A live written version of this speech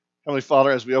Heavenly Father,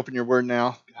 as we open your word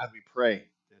now, God, we pray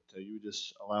that you would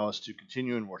just allow us to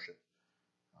continue in worship,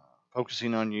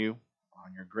 focusing on you,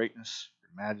 on your greatness,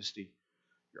 your majesty,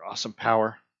 your awesome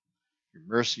power, your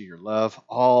mercy, your love,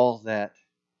 all that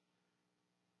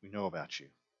we know about you,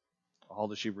 all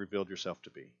that you've revealed yourself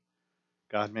to be.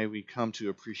 God, may we come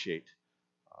to appreciate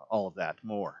all of that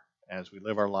more as we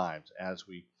live our lives, as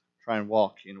we try and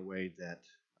walk in a way that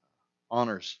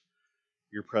honors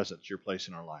your presence, your place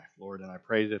in our life, Lord. And I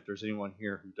pray that if there's anyone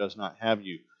here who does not have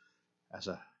you as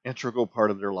an integral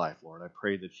part of their life, Lord, I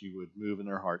pray that you would move in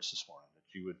their hearts this morning,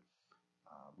 that you would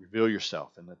reveal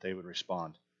yourself, and that they would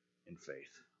respond in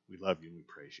faith. We love you and we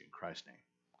praise you in Christ's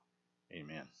name.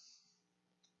 Amen.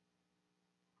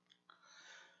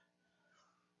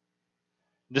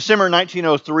 In December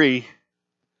 1903,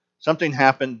 something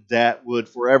happened that would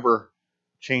forever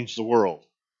change the world.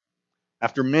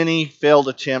 After many failed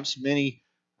attempts, many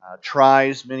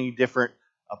tries, many different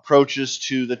approaches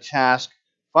to the task,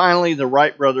 finally the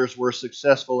Wright brothers were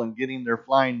successful in getting their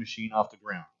flying machine off the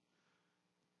ground.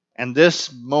 And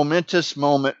this momentous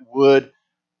moment would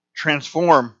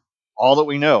transform all that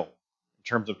we know in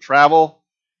terms of travel,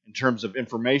 in terms of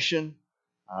information.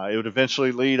 It would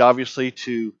eventually lead, obviously,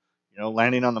 to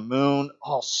landing on the moon.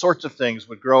 All sorts of things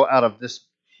would grow out of this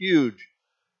huge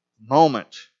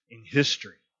moment in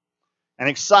history. And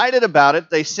excited about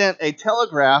it, they sent a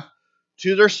telegraph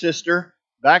to their sister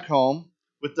back home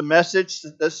with the message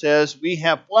that says, "We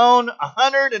have flown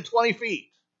 120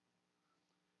 feet.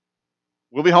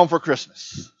 We'll be home for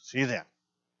Christmas. See you then."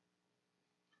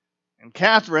 And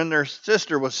Catherine, their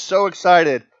sister, was so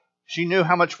excited. She knew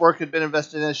how much work had been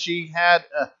invested in this. She had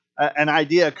an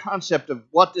idea, a concept of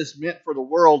what this meant for the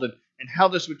world and how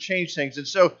this would change things. And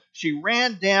so she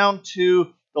ran down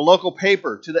to the local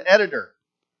paper, to the editor,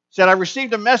 said, "I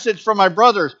received a message from my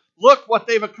brothers. Look what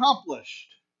they've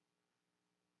accomplished."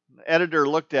 The editor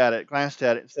looked at it, glanced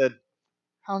at it, and said,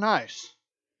 "How nice.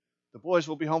 The boys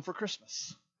will be home for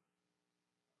Christmas."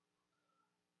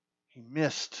 He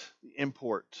missed the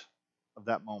import of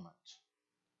that moment.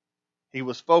 He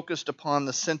was focused upon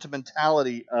the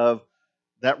sentimentality of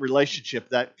that relationship,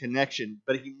 that connection,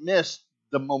 but he missed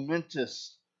the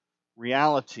momentous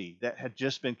reality that had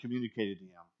just been communicated to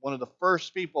him. One of the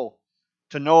first people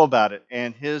to know about it,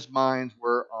 and his minds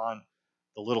were on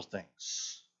the little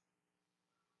things.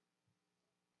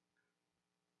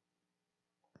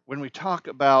 When we talk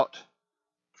about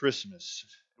Christmas,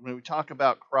 when we talk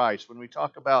about Christ, when we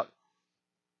talk about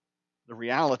the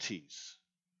realities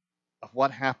of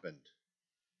what happened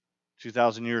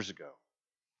 2,000 years ago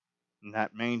in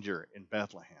that manger in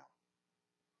Bethlehem,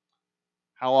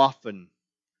 how often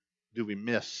do we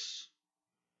miss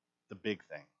the big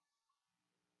thing?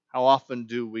 How often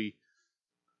do we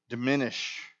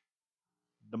diminish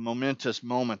the momentous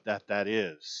moment that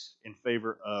is in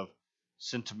favor of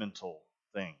sentimental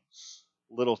things,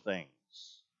 little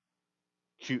things,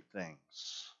 cute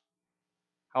things?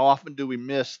 How often do we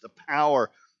miss the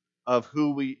power of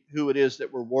who it is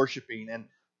that we're worshiping and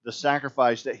the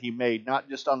sacrifice that he made, not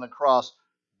just on the cross,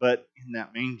 but in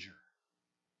that manger?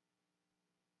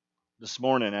 This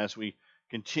morning, as we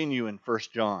continue in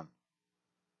 1 John,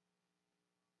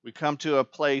 we come to a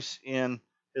place in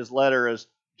his letter as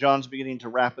John's beginning to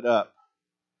wrap it up.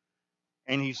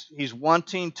 And he's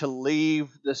wanting to leave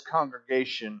this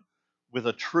congregation with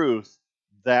a truth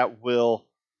that will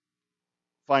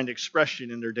find expression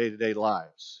in their day-to-day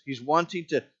lives. He's wanting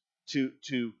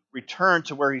to return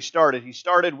to where he started. He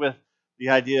started with the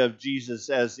idea of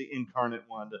Jesus as the incarnate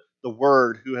one, the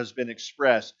Word who has been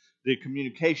expressed, the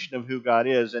communication of who God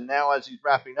is. And now as he's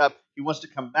wrapping up, he wants to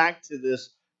come back to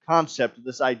this concept,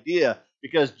 this idea,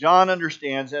 because John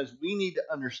understands, as we need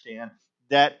to understand,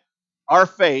 that our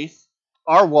faith,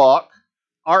 our walk,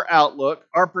 our outlook,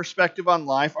 our perspective on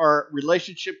life, our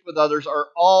relationship with others are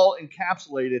all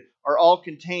encapsulated, are all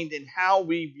contained in how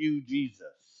we view Jesus.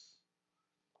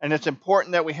 And it's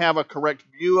important that we have a correct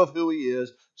view of who he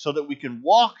is so that we can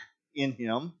walk in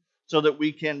him, so that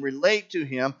we can relate to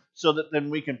him, so that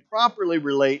then we can properly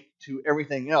relate to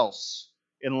everything else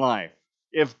in life.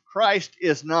 If Christ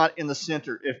is not in the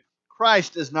center, if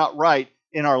Christ is not right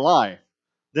in our life,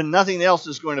 then nothing else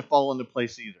is going to fall into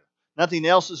place either. Nothing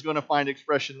else is going to find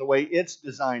expression the way it's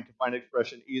designed to find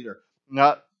expression either.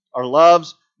 Not our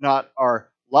loves, not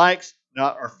our likes,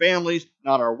 not our families,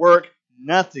 not our work.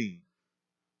 Nothing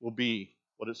will be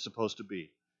what it's supposed to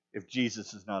be if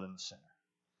Jesus is not in the center.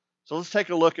 So let's take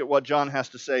a look at what John has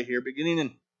to say here, beginning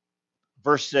in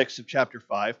verse 6 of chapter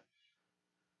 5.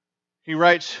 He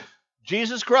writes,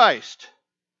 "Jesus Christ,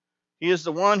 he is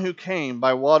the one who came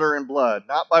by water and blood,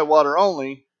 not by water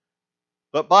only,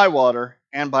 but by water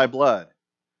and by blood.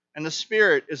 And the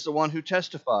Spirit is the one who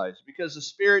testifies, because the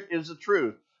Spirit is the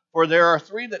truth. For there are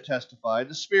three that testify,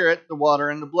 the Spirit, the water,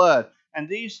 and the blood. And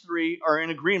these three are in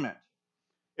agreement.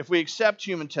 If we accept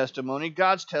human testimony,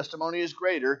 God's testimony is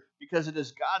greater, because it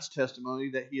is God's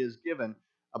testimony that he has given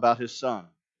about his Son.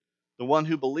 The one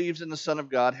who believes in the Son of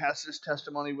God has this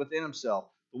testimony within himself.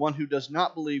 The one who does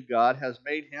not believe God has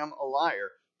made him a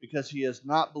liar, because he has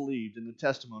not believed in the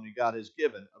testimony God has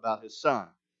given about his Son.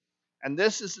 And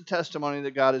this is the testimony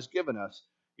that God has given us,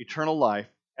 eternal life,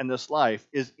 and this life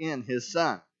is in his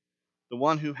Son. The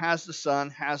one who has the Son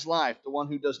has life. The one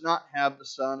who does not have the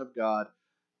Son of God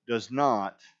does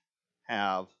not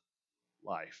have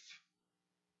life.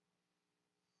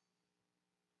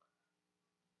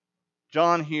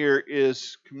 John here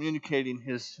is communicating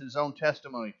his own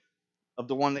testimony of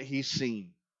the one that he's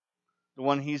seen, the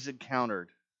one he's encountered.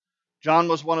 John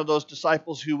was one of those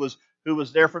disciples who was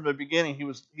there from the beginning.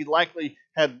 He likely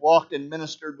had walked and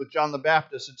ministered with John the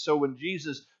Baptist. And so when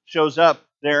Jesus shows up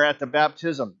there at the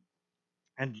baptism,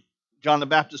 and John the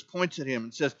Baptist points at him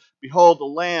and says, "Behold the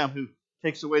Lamb who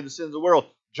takes away the sins of the world,"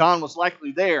 John was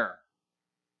likely there.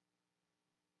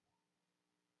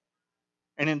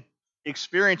 And in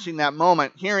experiencing that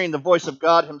moment, hearing the voice of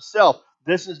God himself,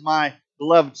 "This is my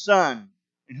beloved Son,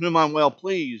 in whom I'm well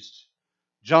pleased,"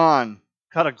 John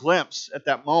caught a glimpse at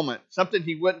that moment, something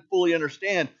he wouldn't fully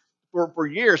understand for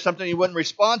years, something he wouldn't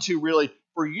respond to really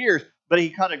for years, but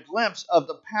he caught a glimpse of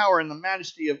the power and the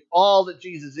majesty of all that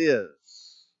Jesus is.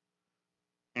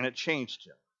 And it changed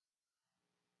him.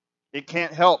 It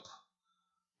can't help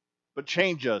but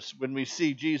change us when we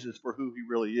see Jesus for who he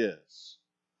really is.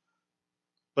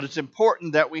 But it's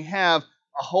important that we have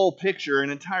a whole picture, an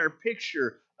entire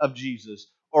picture of Jesus,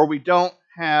 or we don't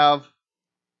have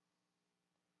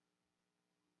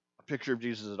a picture of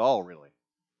Jesus at all, really.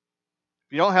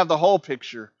 If you don't have the whole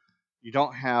picture, you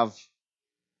don't have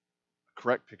a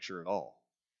correct picture at all.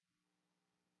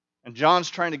 And John's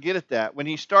trying to get at that. When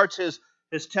he starts his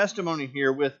testimony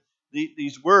here with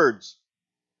these words,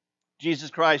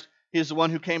 Jesus Christ, he is the one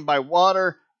who came by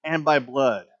water and by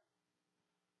blood.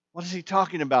 What is he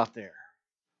talking about there?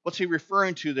 What's he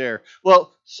referring to there?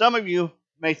 Well, some of you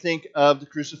may think of the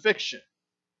crucifixion.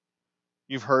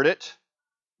 You've heard it,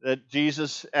 that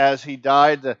Jesus, as he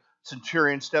died, the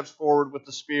centurion steps forward with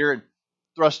the spear and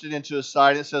thrust it into his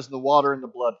side. It says the water and the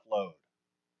blood flowed.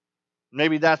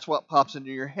 Maybe that's what pops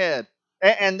into your head.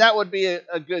 And that would be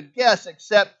a good guess,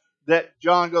 except that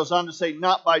John goes on to say,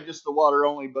 not by just the water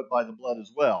only, but by the blood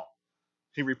as well.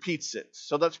 He repeats it.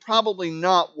 So that's probably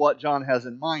not what John has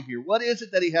in mind here. What is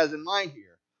it that he has in mind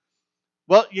here?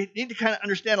 Well, you need to kind of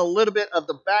understand a little bit of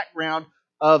the background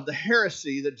of the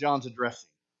heresy that John's addressing.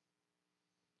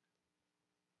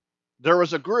 There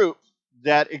was a group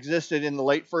that existed in the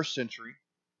late first century.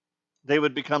 They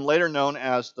would become later known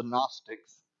as the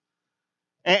Gnostics.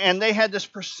 And they had this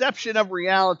perception of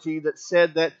reality that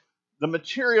said that the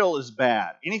material is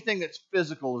bad. Anything that's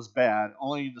physical is bad.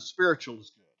 Only the spiritual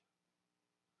is good.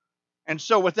 And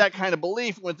so with that kind of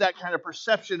belief, with that kind of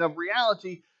perception of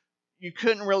reality, you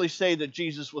couldn't really say that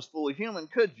Jesus was fully human,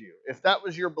 could you? If that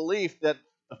was your belief that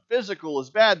the physical is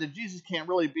bad, then Jesus can't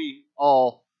really be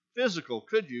all physical,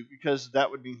 could you? Because that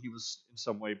would mean he was in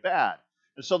some way bad.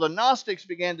 And so the Gnostics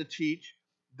began to teach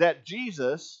that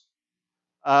Jesus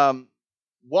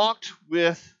walked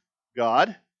with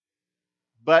God,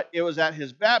 but it was at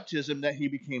his baptism that he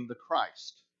became the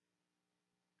Christ.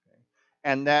 Okay?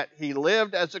 And that he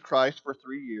lived as a Christ for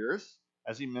 3 years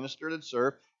as he ministered and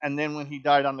served. And then when he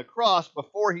died on the cross,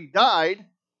 before he died,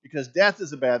 because death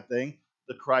is a bad thing,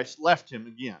 the Christ left him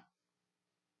again.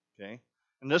 Okay?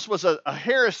 And this was a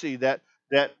heresy that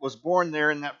was born there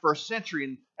in that first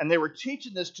century. And they were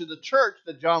teaching this to the church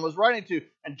that John was writing to.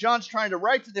 And John's trying to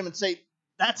write to them and say,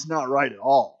 that's not right at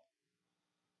all.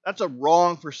 That's a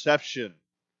wrong perception.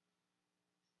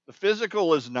 The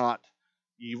physical is not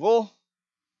evil.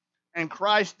 And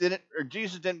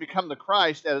Jesus didn't become the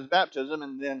Christ at his baptism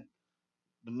and then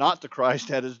not the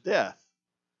Christ at his death.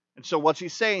 And so what's he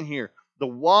saying here? The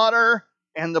water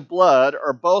and the blood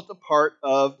are both a part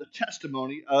of the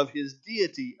testimony of his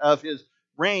deity, of his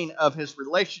reign, of his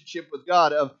relationship with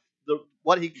God, of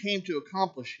what he came to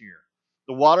accomplish here.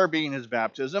 The water being his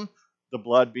baptism, the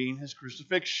blood being his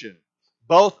crucifixion.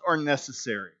 Both are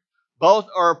necessary. Both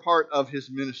are a part of his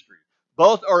ministry.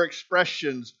 Both are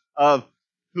expressions of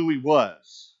who he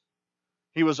was.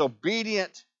 He was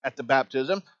obedient at the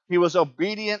baptism. He was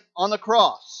obedient on the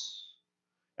cross.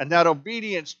 And that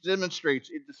obedience demonstrates,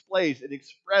 it displays, it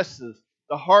expresses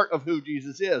the heart of who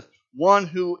Jesus is. One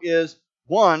who is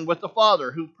one with the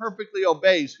Father, who perfectly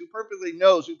obeys, who perfectly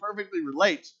knows, who perfectly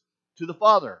relates to the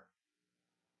Father.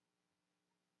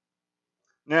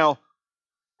 Now,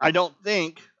 I don't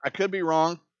think, I could be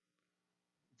wrong.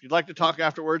 If you'd like to talk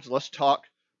afterwards, let's talk.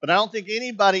 But I don't think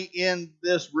anybody in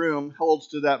this room holds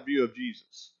to that view of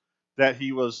Jesus, that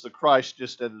he was the Christ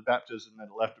just at his baptism and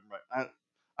left him right.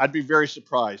 I'd be very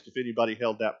surprised if anybody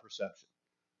held that perception.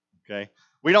 Okay?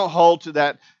 We don't hold to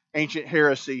that ancient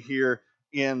heresy here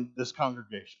in this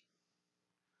congregation.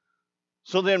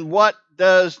 So then what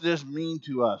does this mean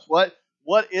to us? What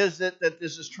is it that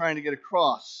this is trying to get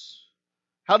across?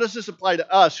 How does this apply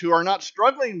to us who are not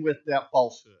struggling with that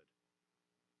falsehood?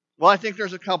 Well, I think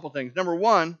there's a couple things. Number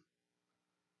one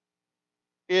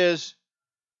is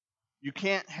you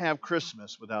can't have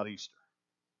Christmas without Easter.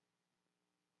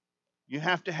 You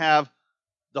have to have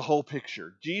the whole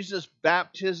picture. Jesus'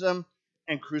 baptism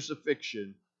and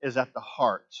crucifixion is at the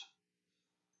heart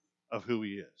of who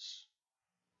he is.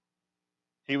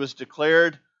 He was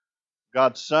declared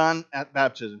God's Son at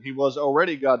baptism. He was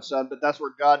already God's Son, but that's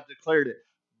where God declared it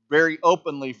very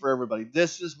openly for everybody.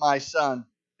 This is my Son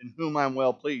in whom I'm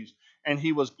well pleased. And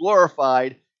he was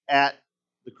glorified at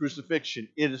the crucifixion.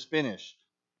 It is finished.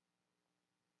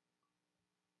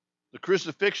 The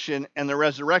crucifixion and the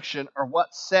resurrection are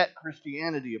what set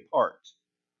Christianity apart.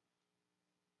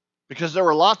 Because there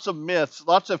were lots of myths,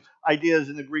 lots of ideas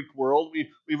in the Greek world.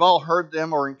 We've all heard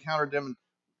them or encountered them in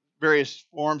various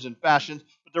forms and fashions.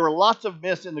 But there were lots of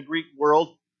myths in the Greek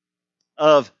world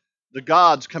of the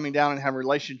gods coming down and having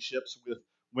relationships with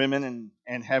women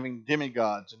and having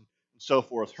demigods and so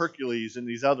forth. Hercules and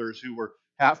these others who were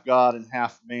half God and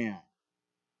half man.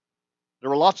 There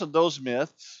were lots of those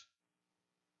myths.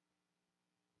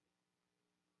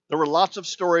 There were lots of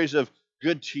stories of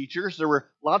good teachers. There were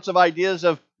lots of ideas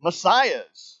of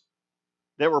messiahs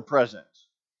that were present.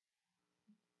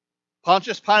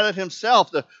 Pontius Pilate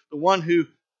himself, the one who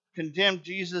condemned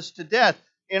Jesus to death,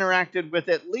 interacted with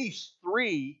at least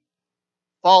 3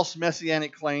 false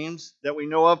messianic claims that we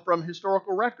know of from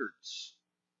historical records.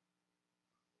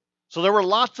 So there were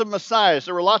lots of messiahs.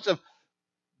 There were lots of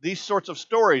these sorts of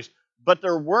stories, but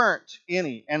there weren't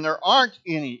any, and there aren't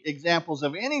any examples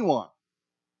of anyone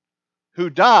who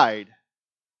died,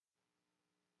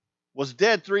 was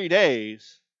dead 3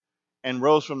 days, and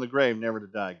rose from the grave never to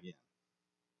die again.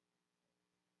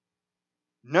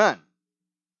 None.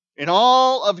 In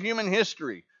all of human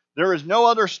history, there is no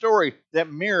other story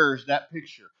that mirrors that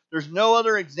picture. There's no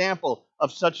other example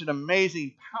of such an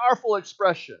amazing, powerful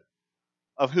expression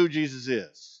of who Jesus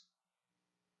is.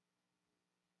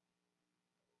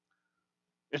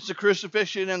 It's the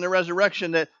crucifixion and the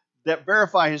resurrection that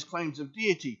verify his claims of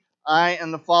deity. I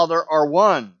and the Father are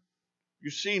one.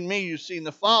 You've seen me, you've seen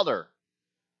the Father.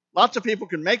 Lots of people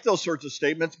can make those sorts of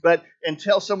statements, but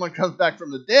until someone comes back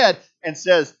from the dead and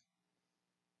says,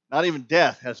 not even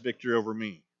death has victory over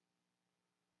me,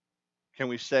 can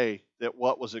we say that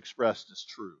what was expressed is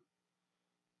true.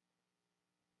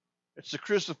 It's the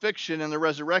crucifixion and the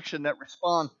resurrection that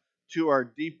respond to our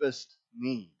deepest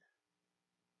need.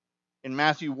 In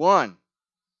Matthew 1,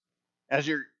 as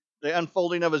the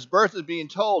unfolding of his birth is being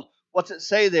told, what's it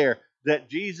say there? That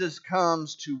Jesus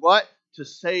comes to what? To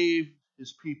save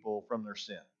his people from their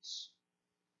sins.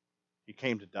 He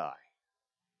came to die.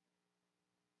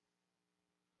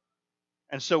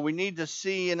 And so we need to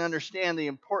see and understand the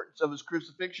importance of his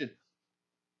crucifixion.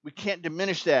 We can't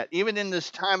diminish that. Even in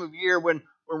this time of year when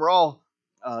we're all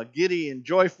giddy and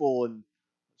joyful and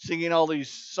singing all these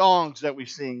songs that we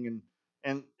sing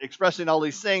and expressing all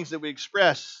these things that we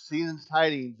express, season's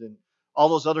tidings and all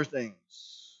those other things.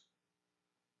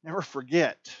 Never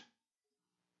forget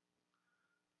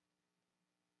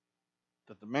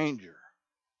that the manger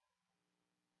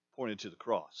pointed to the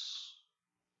cross.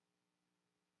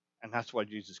 And that's why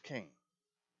Jesus came.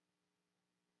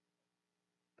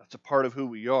 That's a part of who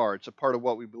we are. It's a part of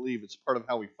what we believe. It's a part of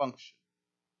how we function.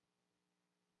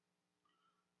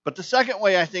 But the second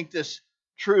way I think this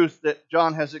truth that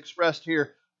John has expressed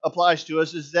here applies to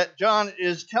us is that John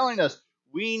is telling us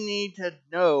we need to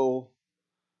know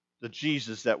the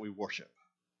Jesus that we worship.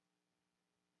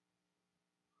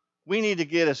 We need to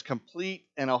get as complete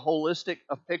and a holistic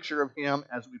a picture of him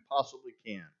as we possibly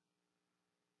can.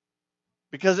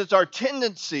 Because it's our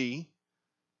tendency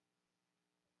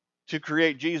to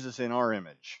create Jesus in our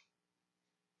image.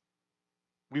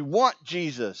 We want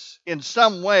Jesus in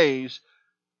some ways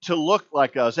to look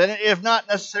like us, and if not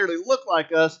necessarily look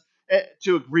like us,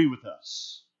 to agree with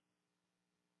us.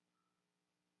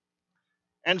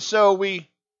 And so we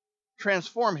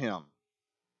transform him.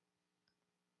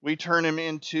 We turn him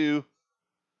into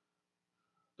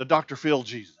the Dr. Phil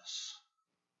Jesus,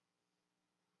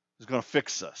 who's going to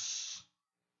fix us,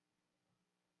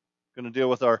 going to deal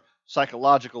with our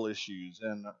psychological issues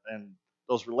and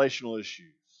those relational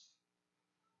issues.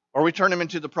 Or we turn him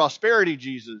into the prosperity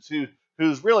Jesus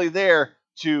who's really there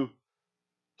to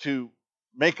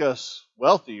make us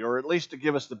wealthy, or at least to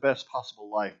give us the best possible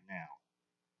life now.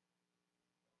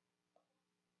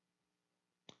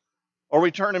 Or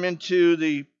we turn him into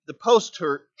the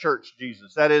post-church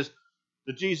Jesus. That is,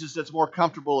 the Jesus that's more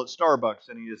comfortable at Starbucks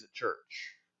than he is at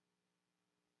church.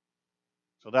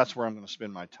 So that's where I'm going to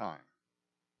spend my time.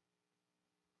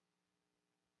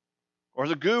 Or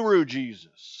the guru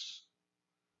Jesus.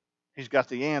 He's got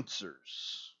the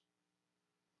answers,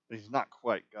 but he's not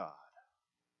quite God.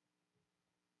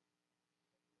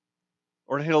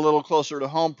 Or to hit a little closer to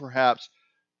home, perhaps,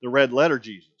 the red letter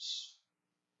Jesus,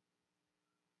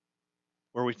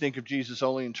 where we think of Jesus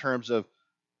only in terms of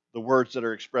the words that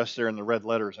are expressed there in the red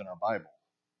letters in our Bible.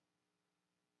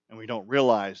 And we don't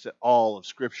realize that all of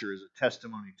Scripture is a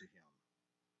testimony to him.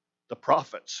 The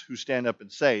prophets who stand up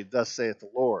and say, "Thus saith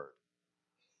the Lord."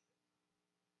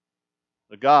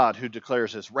 The God who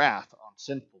declares his wrath on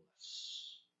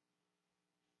sinfulness.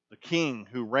 The King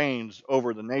who reigns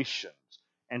over the nations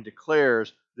and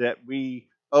declares that we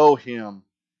owe him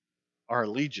our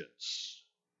allegiance.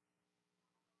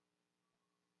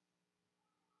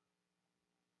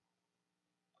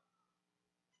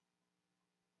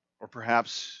 Or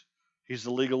perhaps he's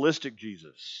the legalistic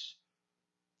Jesus,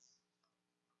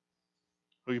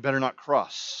 who you better not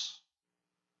cross.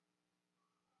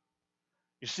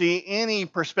 You see, any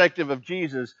perspective of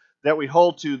Jesus that we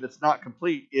hold to that's not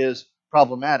complete is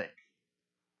problematic.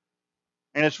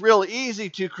 And it's real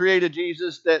easy to create a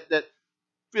Jesus that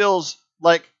feels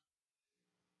like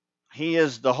he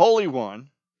is the Holy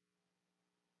One,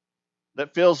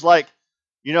 that feels like,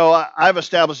 I've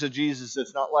established a Jesus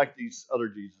that's not like these other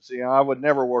Jesus. I would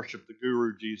never worship the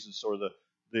guru Jesus or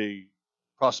the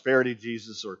prosperity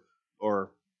Jesus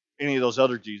or any of those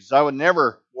other Jesus. I would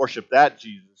never worship that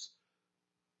Jesus.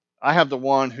 I have the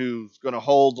one who's going to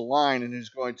hold the line and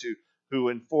who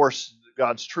enforce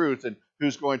God's truth and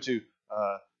who's going to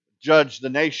judge the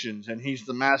nations, and he's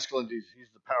the masculine Jesus,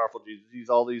 he's the powerful Jesus, he's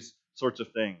all these sorts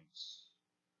of things.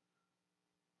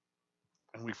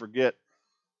 And we forget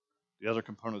the other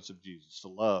components of Jesus, the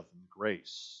love and the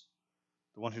grace,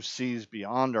 the one who sees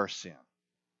beyond our sin,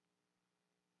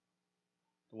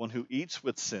 the one who eats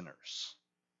with sinners.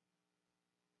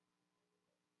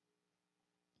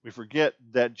 We forget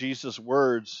that Jesus'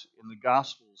 words in the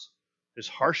Gospels, his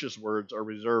harshest words, are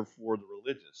reserved for the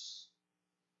religious,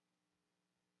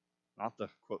 not the,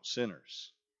 quote,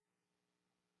 sinners.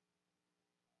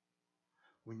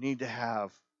 We need to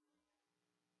have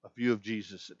a view of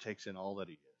Jesus that takes in all that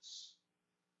he is.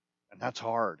 And that's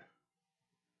hard.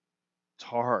 It's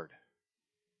hard.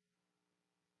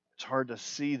 It's hard to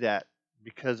see that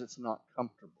because it's not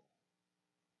comfortable.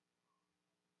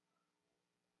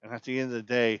 And at the end of the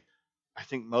day, I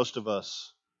think most of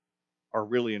us are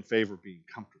really in favor of being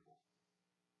comfortable.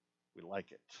 We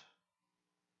like it.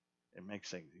 It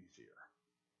makes things easier.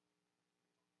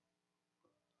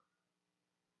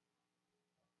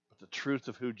 But the truth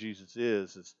of who Jesus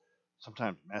is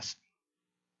sometimes messy.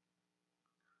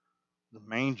 The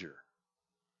manger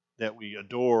that we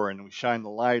adore and we shine the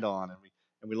light on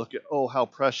and we look at, oh, how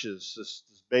precious this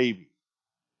baby.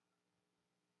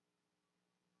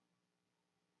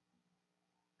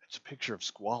 It's a picture of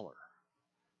squalor.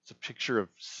 It's a picture of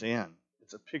sin.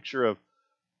 It's a picture of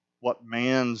what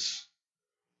man's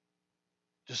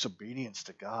disobedience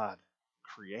to God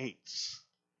creates.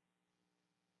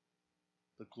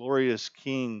 The glorious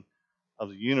King of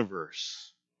the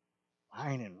universe,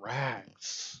 lying in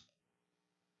rags,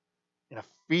 in a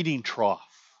feeding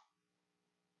trough,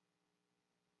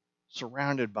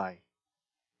 surrounded by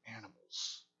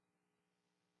animals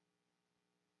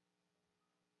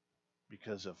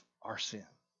because of our sin.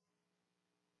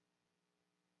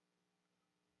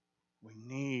 We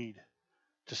need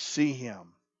to see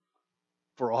him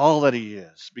for all that he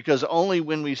is, because only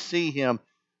when we see him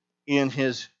in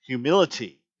his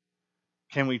humility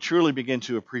can we truly begin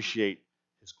to appreciate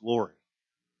his glory.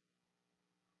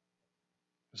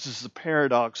 This is the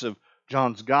paradox of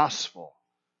John's gospel,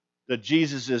 that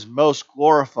Jesus is most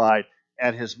glorified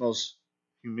at his most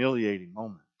humiliating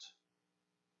moment,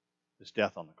 his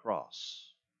death on the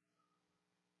cross.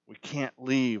 We can't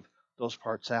leave those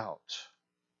parts out.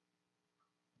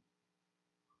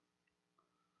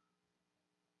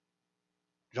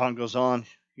 John goes on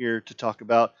here to talk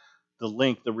about the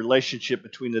link, the relationship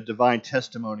between the divine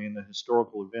testimony and the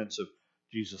historical events of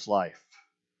Jesus' life.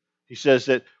 He says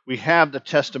that we have the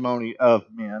testimony of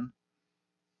men,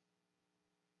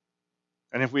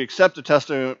 and if we accept the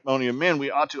testimony of men,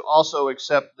 we ought to also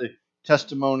accept the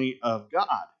testimony of God,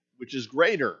 which is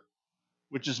greater,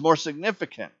 which is more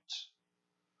significant.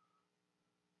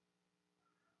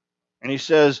 And he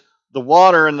says, the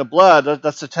water and the blood,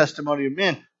 that's the testimony of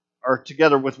men, are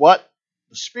together with what?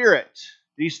 The Spirit.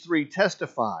 These three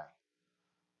testify.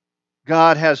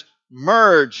 God has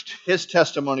merged his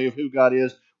testimony of who God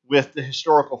is with the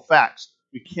historical facts.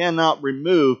 We cannot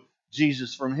remove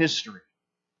Jesus from history.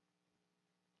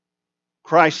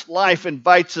 Christ's life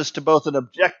invites us to both an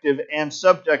objective and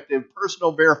subjective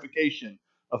personal verification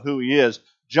of who he is.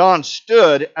 John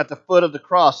stood at the foot of the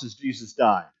cross as Jesus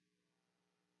died.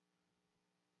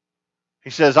 He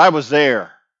says, I was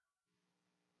there.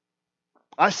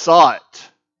 I saw it.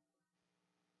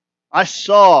 I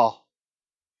saw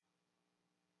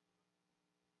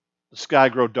the sky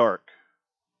grow dark.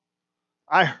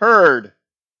 I heard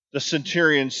the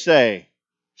centurion say,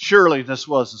 surely this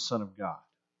was the Son of God.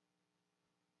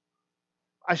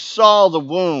 I saw the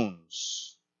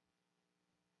wounds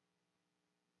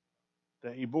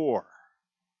that he bore.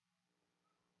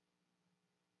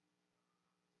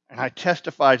 And I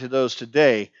testify to those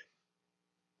today,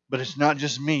 but it's not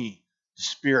just me. The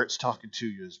Spirit's talking to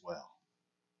you as well.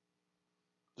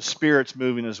 The Spirit's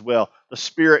moving as well. The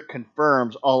Spirit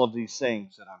confirms all of these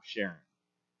things that I'm sharing.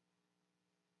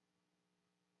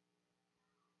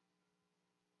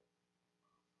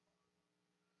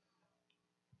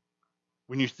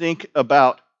 When you think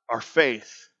about our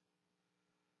faith,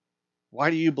 why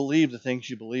do you believe the things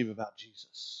you believe about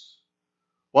Jesus?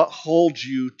 What holds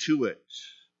you to it?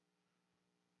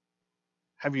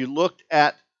 Have you looked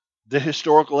at the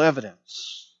historical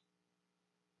evidence?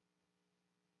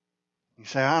 You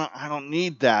say, I don't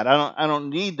need that. I don't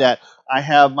need that. I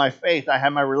have my faith. I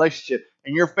have my relationship.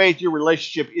 And your faith, your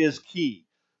relationship is key.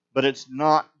 But it's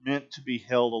not meant to be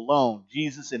held alone.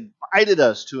 Jesus invited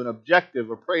us to an objective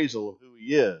appraisal of who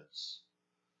he is.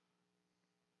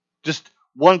 Just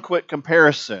one quick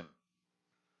comparison.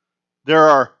 There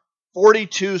are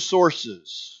 42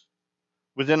 sources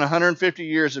within 150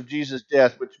 years of Jesus'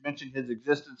 death which mention his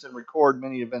existence and record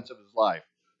many events of his life.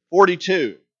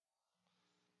 42.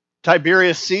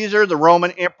 Tiberius Caesar, the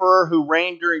Roman emperor who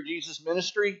reigned during Jesus'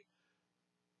 ministry,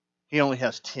 he only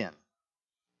has 10.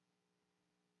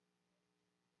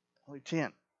 Only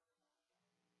 10.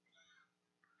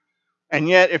 And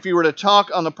yet, if you were to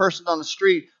talk on the person on the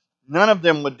street, none of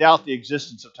them would doubt the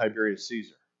existence of Tiberius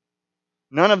Caesar.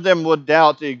 None of them would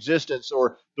doubt the existence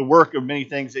or the work of many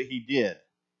things that he did.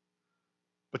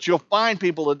 But you'll find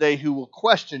people today who will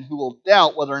question, who will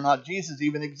doubt whether or not Jesus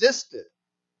even existed.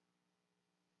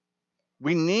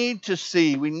 We need to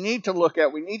see, we need to look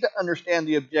at, we need to understand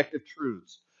the objective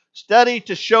truths. Study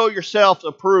to show yourself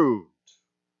approved.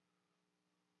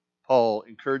 Paul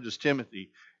encourages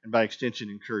Timothy and by extension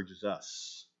encourages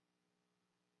us.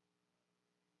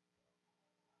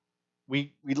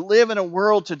 We live in a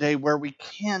world today where we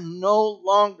can no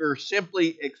longer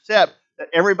simply accept that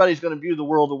everybody's going to view the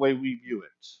world the way we view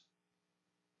it.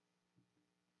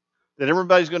 That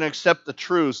everybody's going to accept the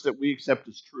truths that we accept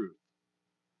as truth.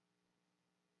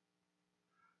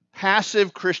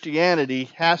 Passive Christianity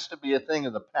has to be a thing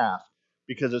of the past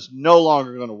because it's no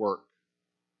longer going to work.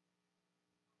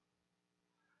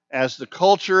 As the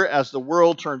culture, as the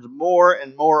world turns more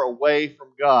and more away from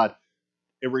God,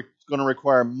 it's going to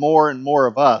require more and more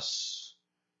of us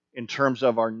in terms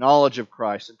of our knowledge of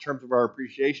Christ, in terms of our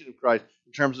appreciation of Christ,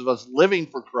 in terms of us living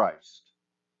for Christ.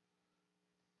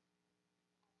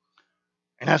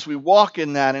 And as we walk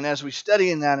in that, and as we study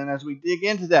in that, and as we dig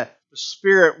into that, the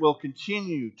Spirit will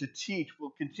continue to teach,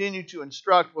 will continue to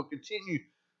instruct, will continue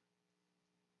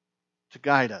to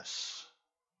guide us.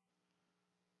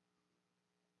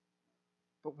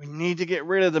 But we need to get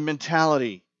rid of the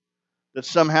mentality that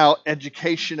somehow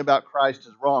education about Christ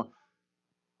is wrong.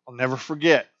 I'll never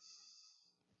forget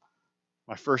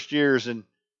my first years in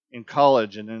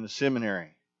college and in the seminary.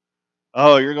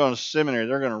 Oh, you're going to seminary,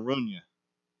 they're going to ruin you.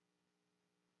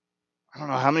 I don't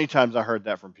know how many times I heard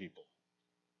that from people.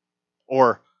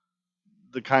 Or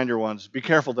the kinder ones, be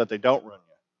careful that they don't ruin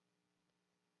you.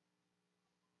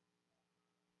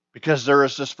 Because there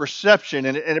is this perception,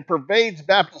 and it pervades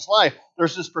Baptist life.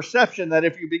 There's this perception that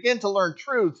if you begin to learn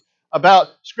truth about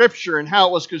Scripture and how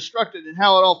it was constructed and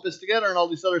how it all fits together and all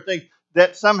these other things,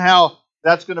 that somehow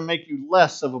that's going to make you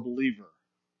less of a believer.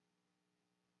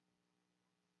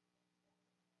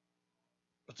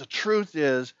 But the truth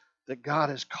is that God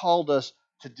has called us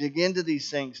to dig into these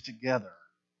things together,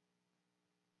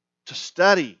 to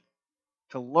study,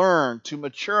 to learn, to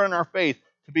mature in our faith,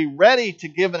 to be ready to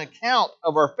give an account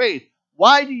of our faith.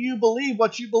 Why do you believe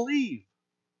what you believe?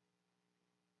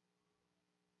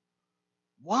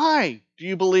 Why do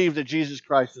you believe that Jesus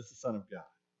Christ is the Son of God?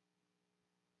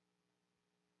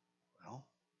 Well,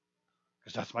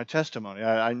 because that's my testimony.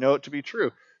 I know it to be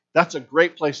true. That's a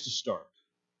great place to start.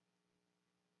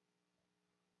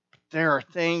 There are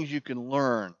things you can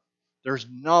learn. There's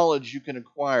knowledge you can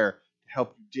acquire to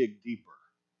help you dig deeper,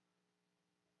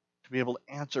 to be able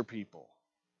to answer people.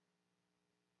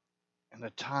 And the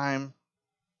time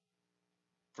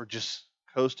for just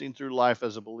coasting through life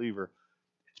as a believer,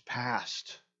 it's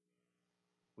past.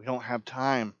 We don't have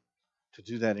time to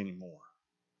do that anymore.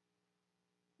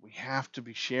 We have to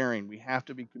be sharing. We have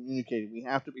to be communicating. We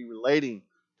have to be relating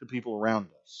to people around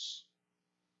us.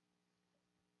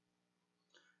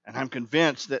 And I'm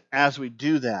convinced that as we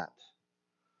do that,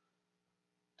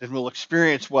 then we'll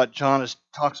experience what John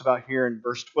talks about here in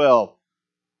verse 12.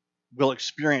 We'll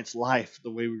experience life the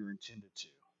way we were intended to.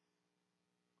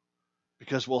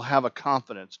 Because we'll have a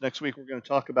confidence. Next week we're going to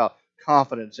talk about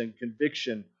confidence and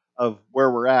conviction of where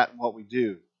we're at and what we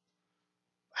do.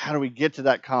 How do we get to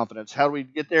that confidence? How do we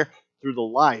get there? Through the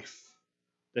life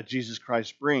that Jesus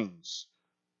Christ brings,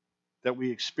 that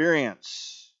we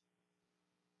experience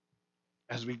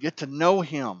as we get to know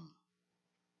Him,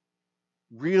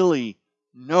 really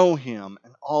know Him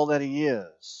and all that He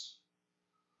is.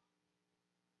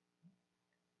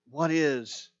 What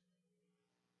is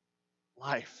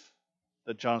life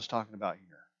that John's talking about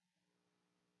here?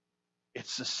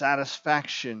 It's the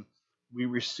satisfaction we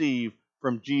receive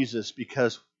from Jesus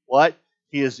because what?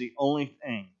 He is the only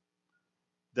thing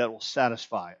that will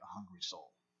satisfy a hungry soul.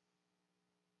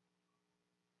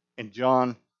 In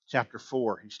John chapter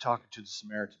 4, he's talking to the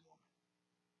Samaritan woman.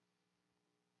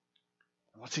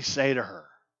 And what's he say to her?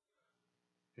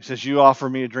 He says, you offer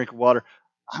me a drink of water.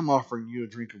 I'm offering you a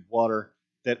drink of water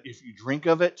that if you drink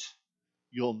of it,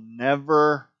 you'll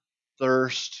never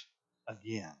thirst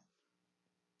again.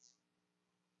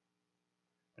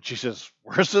 And she says,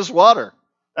 where's this water?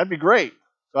 That'd be great.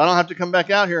 So I don't have to come back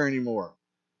out here anymore.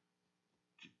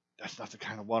 That's not the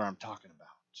kind of water I'm talking about.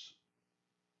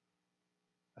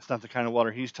 That's not the kind of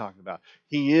water he's talking about.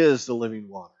 He is the living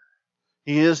water.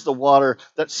 He is the water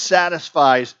that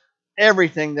satisfies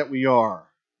everything that we are.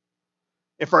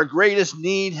 If our greatest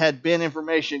need had been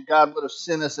information, God would have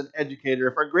sent us an educator.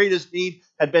 If our greatest need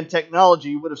had been technology,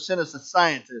 He would have sent us a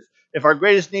scientist. If our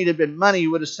greatest need had been money, He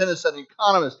would have sent us an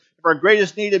economist. If our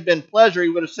greatest need had been pleasure, He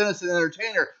would have sent us an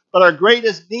entertainer. But our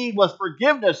greatest need was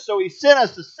forgiveness, so He sent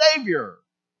us a Savior.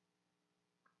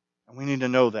 And we need to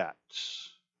know that.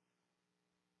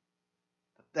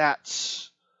 That's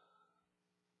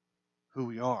who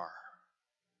we are.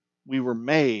 We were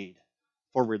made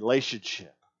for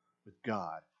relationship with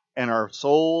God. And our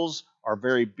souls, our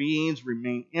very beings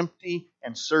remain empty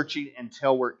and searching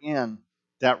until we're in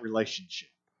that relationship.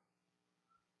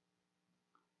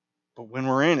 But when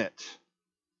we're in it,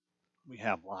 we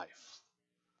have life.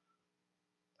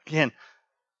 Again,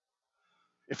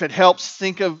 if it helps,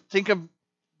 think of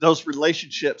those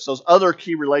relationships, those other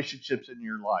key relationships in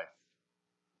your life.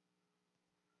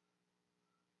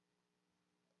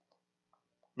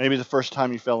 Maybe the first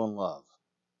time you fell in love.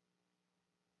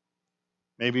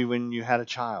 Maybe when you had a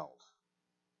child.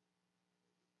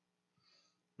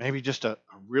 Maybe just a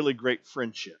really great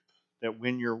friendship that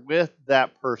when you're with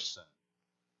that person,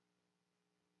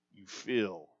 you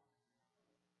feel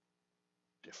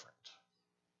different.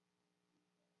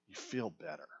 You feel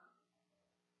better.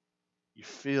 You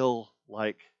feel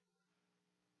like,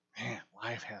 man,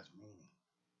 life has meaning.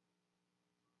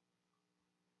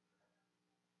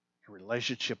 Your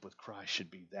relationship with Christ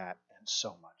should be that and so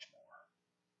much more.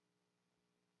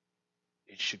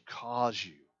 It should cause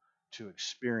you to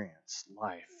experience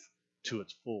life to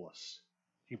its fullest.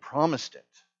 He promised it.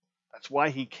 That's why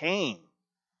He came,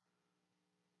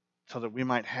 so that we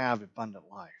might have abundant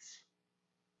life.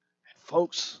 And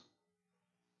folks,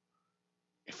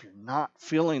 if you're not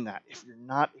feeling that, if you're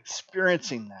not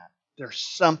experiencing that, there's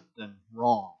something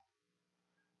wrong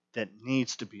that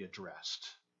needs to be addressed.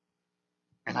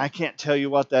 And I can't tell you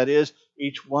what that is.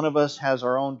 Each one of us has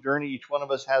our own journey. Each one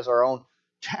of us has our own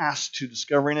task to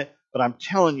discovering it. But I'm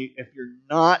telling you, if you're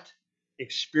not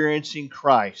experiencing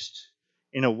Christ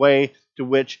in a way to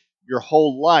which your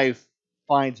whole life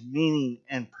finds meaning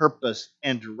and purpose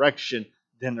and direction,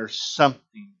 then there's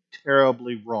something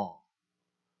terribly wrong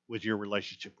with your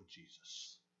relationship with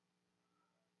Jesus.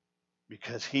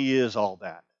 Because He is all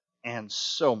that and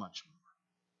so much more.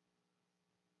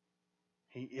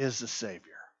 He is the Savior.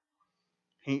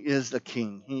 He is the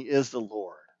King. He is the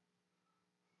Lord.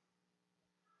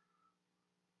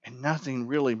 And nothing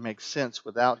really makes sense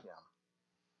without Him.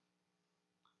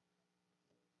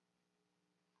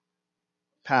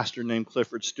 A pastor named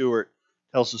Clifford Stewart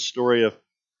tells the story of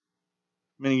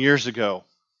many years ago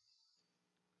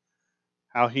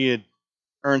how he had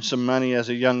earned some money as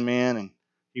a young man and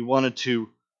he wanted to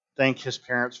thank his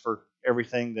parents for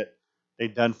everything that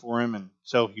they'd done for him, and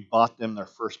so he bought them their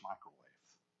first microwave.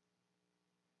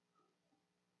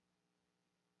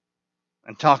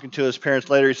 And talking to his parents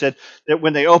later, he said that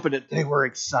when they opened it, they were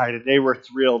excited. They were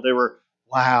thrilled. They were,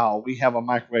 wow, we have a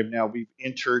microwave now. We've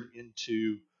entered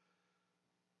into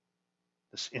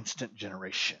this instant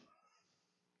generation.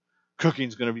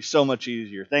 Cooking's going to be so much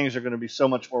easier. Things are going to be so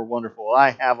much more wonderful.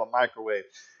 I have a microwave.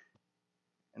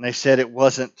 And they said it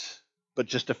wasn't but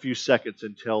just a few seconds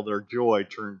until their joy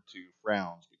turned to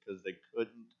frowns because they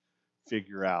couldn't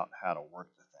figure out how to work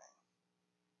the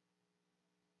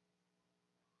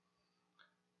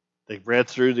thing. They read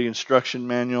through the instruction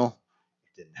manual.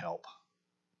 It didn't help.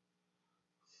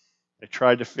 They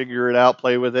tried to figure it out,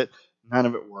 play with it. None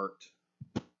of it worked.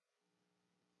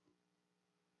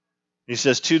 He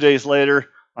says 2 days later,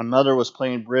 my mother was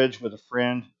playing bridge with a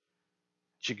friend.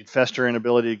 She confessed her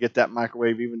inability to get that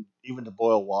microwave even to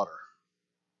boil water.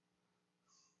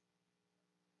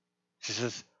 She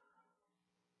says,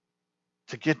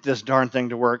 to get this darn thing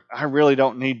to work, I really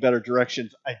don't need better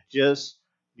directions. I just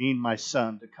need my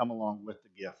son to come along with the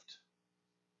gift.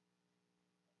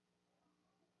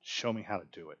 Show me how to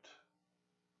do it.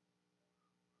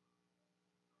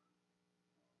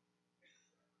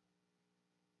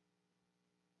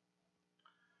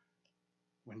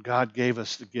 When God gave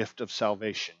us the gift of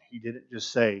salvation, He didn't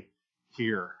just say,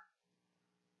 here,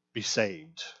 be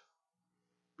saved,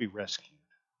 be rescued.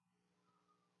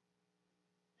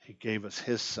 He gave us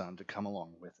His Son to come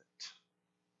along with it,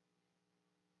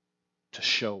 to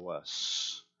show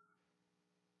us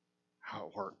how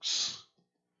it works,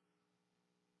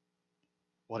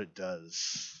 what it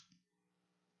does,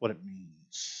 what it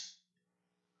means.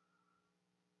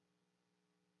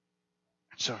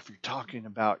 And so if you're talking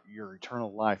about your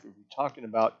eternal life, if you're talking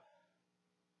about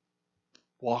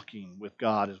walking with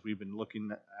God as we've been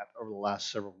looking at over the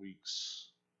last several weeks,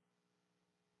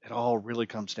 it all really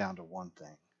comes down to one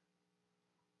thing.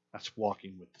 That's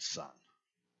walking with the Son.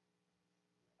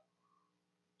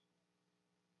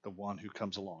 The one who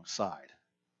comes alongside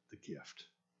the gift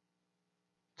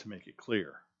to make it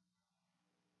clear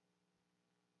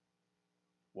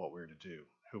what we're to do,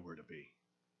 who we're to be.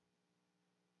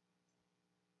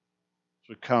 So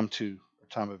we come to a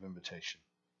time of invitation.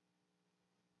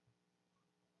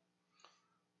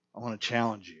 I want to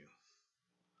challenge you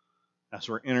as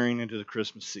we're entering into the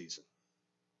Christmas season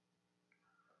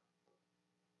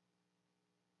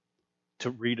to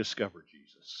rediscover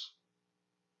Jesus,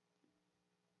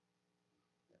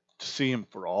 to see Him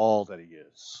for all that He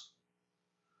is,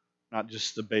 not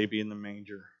just the baby in the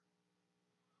manger,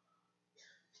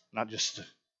 not just the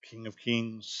King of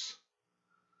Kings,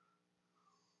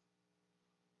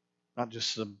 not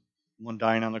just the one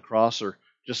dying on the cross or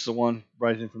just the one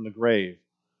rising from the grave.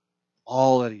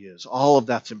 All that He is, all of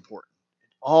that's important.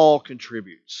 It all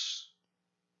contributes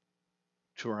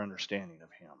to our understanding of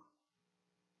Him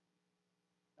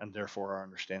and therefore our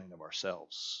understanding of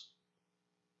ourselves.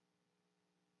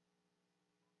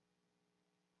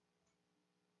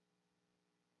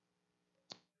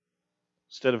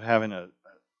 Instead of having an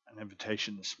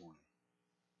invitation this morning,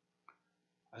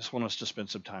 I just want us to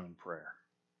spend some time in prayer.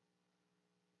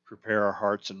 Prepare our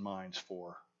hearts and minds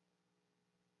for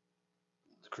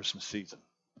the Christmas season.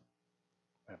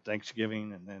 We have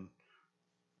Thanksgiving and then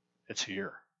it's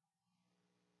here.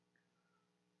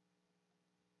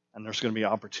 And there's going to be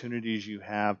opportunities you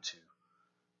have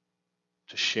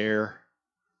to share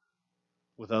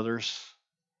with others.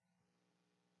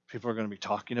 People are going to be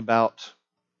talking about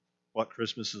what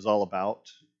Christmas is all about.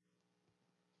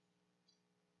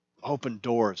 Open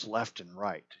doors left and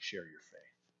right to share your faith.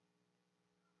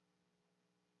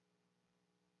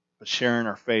 But sharing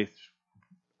our faith,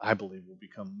 I believe, will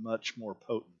become much more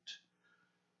potent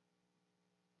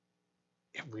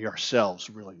if we ourselves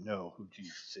really know who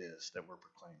Jesus is that we're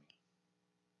proclaiming.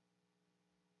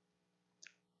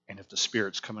 And if the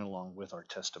Spirit's coming along with our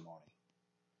testimony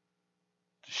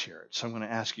to share it. So I'm going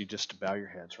to ask you just to bow your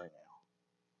heads right now.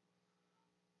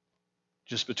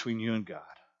 Just between you and God.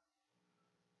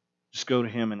 Just go to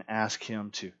Him and ask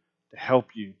Him to help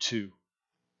you to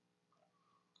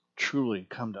truly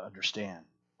come to understand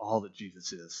all that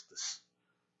Jesus is this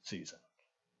season.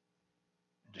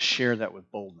 And to share that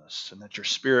with boldness, and that His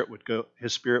Spirit would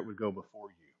go before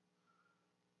you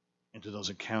into those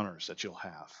encounters that you'll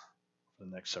have for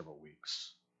the next several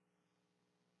weeks.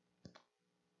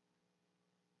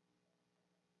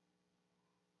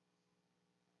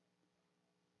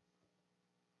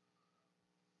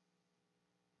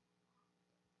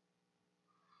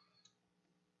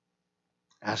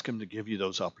 Ask Him to give you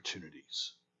those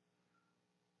opportunities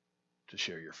to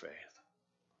share your faith.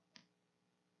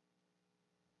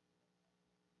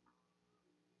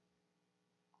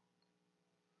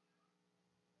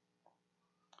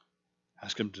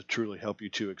 Ask Him to truly help you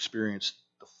to experience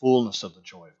the fullness of the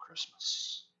joy of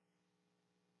Christmas.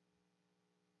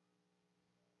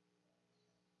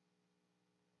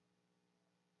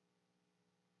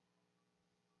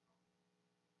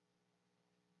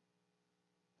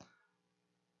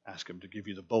 Ask Him to give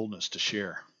you the boldness to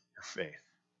share your faith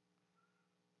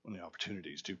when the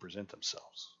opportunities do present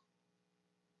themselves.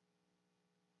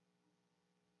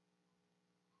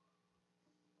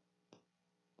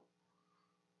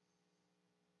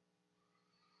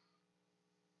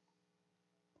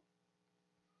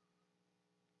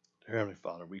 Dear Heavenly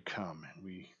Father, we come and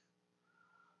we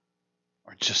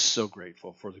are just so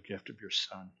grateful for the gift of your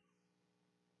Son.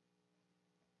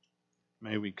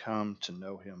 May we come to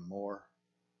know Him more.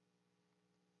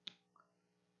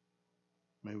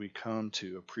 May we come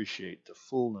to appreciate the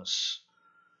fullness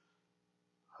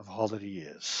of all that He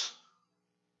is,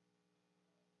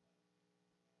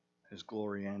 His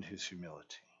glory and His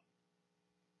humility,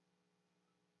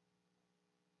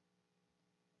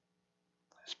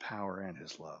 His power and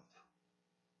His love.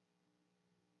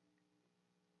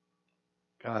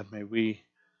 God, may we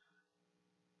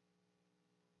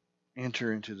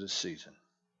enter into this season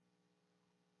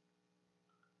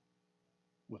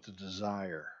with the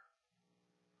desire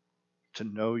to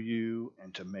know you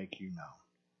and to make you known.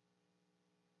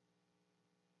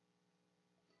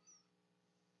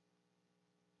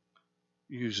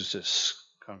 Use this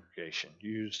congregation,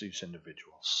 use these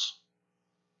individuals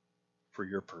for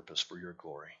your purpose, for your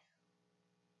glory.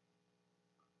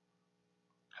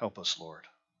 Help us, Lord,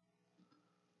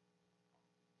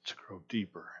 to grow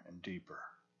deeper and deeper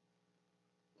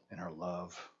in our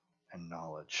love and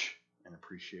knowledge and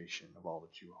appreciation of all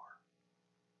that you are.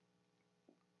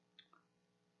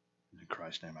 In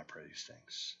Christ's name I pray these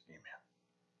things. Amen.